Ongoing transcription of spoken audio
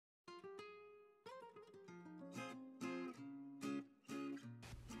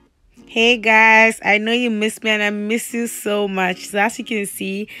Hey guys, I know you miss me and I miss you so much. So as you can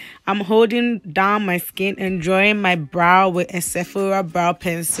see, I'm holding down my skin and drawing my brow with a Sephora brow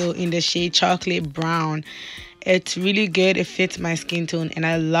pencil in the shade chocolate brown. It's really good. It fits my skin tone and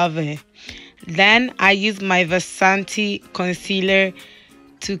I love it. Then I use my Versanti concealer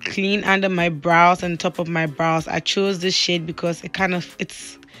to clean under my brows and top of my brows. I chose this shade because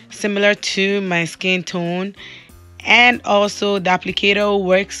it's similar to my skin tone. And also the applicator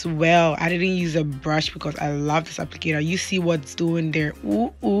works well. I didn't use a brush because I love this applicator. You see what's doing there.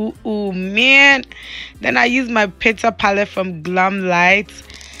 Ooh, man. Then I use my Pizza palette from Glamlite.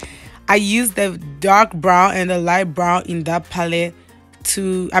 I use the dark brown and the light brown in that palette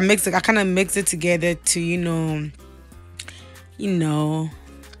I kind of mix it together to, you know.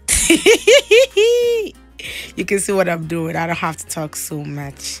 You can see what I'm doing. I don't have to talk so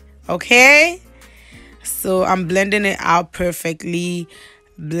much. Okay? So I'm blending it out perfectly.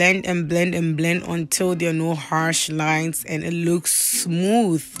 Blend and blend and blend until there are no harsh lines and it looks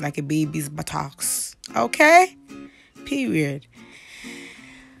smooth like a baby's buttocks. Okay? Period.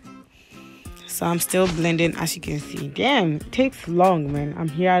 So I'm still blending, as you can see. Damn, it takes long, man. I'm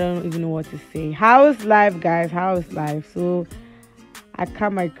here. I don't even know what to say. How is life, guys? How is life? So I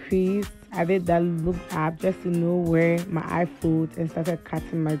cut my crease. I did that look app just to know where my eye folds and started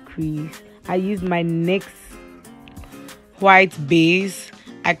cutting my crease. I used my NYX white base.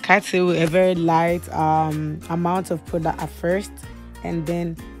 I cut it with a very light amount of product at first, and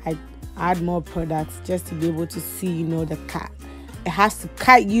then I add more products just to be able to see, you know, the cut. It has to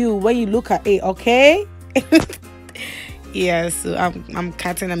cut you when you look at it, okay? Yeah, so I'm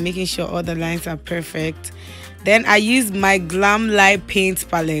cutting and making sure all the lines are perfect. Then I use my Glamlite paint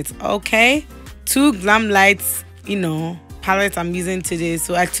palette, okay? 2 Glamlites, you know, palette I'm using today.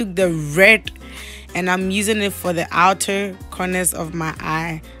 So I took the red and I'm using it for the outer corners of my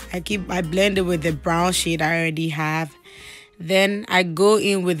eye. I blend it with the brown shade I already have. Then I go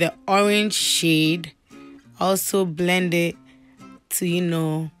in with the orange shade, also blend it to, you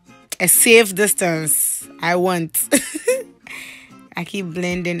know, a safe distance I want. I keep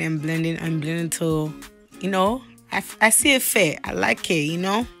blending and blending and blending till, you know, I see it fit. I like it, you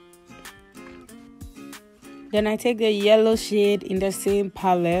know. Then I take the yellow shade in the same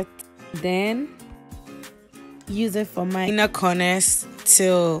palette. Then use it for my inner corners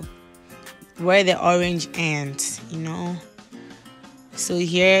till where the orange ends, you know. So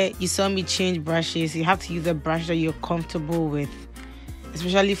here you saw me change brushes. You have to use a brush that you're comfortable with.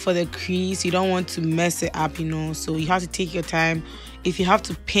 Especially for the crease, you don't want to mess it up, you know. So you have to take your time. If you have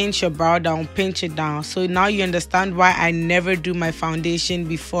to pinch your brow down, pinch it down. So now you understand why I never do my foundation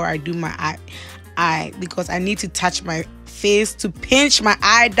before I do my eye, because I need to touch my face to pinch my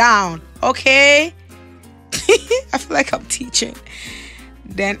eye down. Okay? I feel like I'm teaching.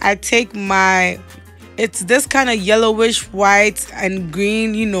 Then I take it's this kind of yellowish white and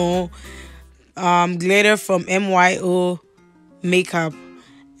green, you know, glitter from Myomakeup,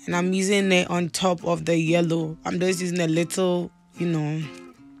 and I'm using it on top of the yellow. I'm just using a little, you know,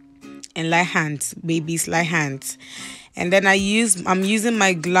 and light hands, baby's light hands. And then I'm using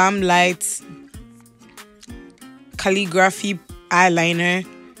my Glamlite calligraphy eyeliner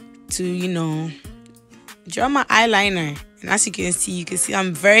to, you know, draw my eyeliner. And as you can see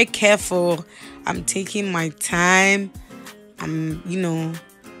I'm very careful. I'm taking my time. I'm, you know,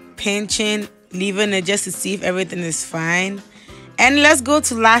 pinching, leaving it just to see if everything is fine. And let's go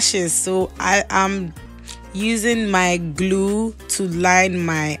to lashes. So I am using my glue to line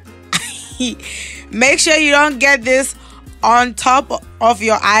my eye. Make sure you don't get this on top of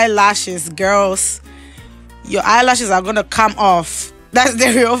your eyelashes, girls. Your eyelashes are gonna come off. That's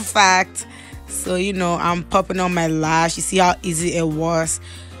the real fact. So, you know, I'm popping on my lash. You see how easy it was.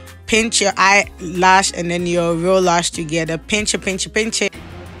 Pinch your eyelash and then your real lash together. Pinch it.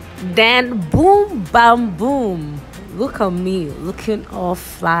 Then boom, bam, boom. Look at me, looking all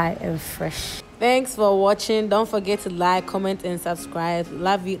fly and fresh. Thanks for watching. Don't forget to like, comment, and subscribe.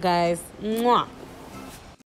 Love you guys. Mwah.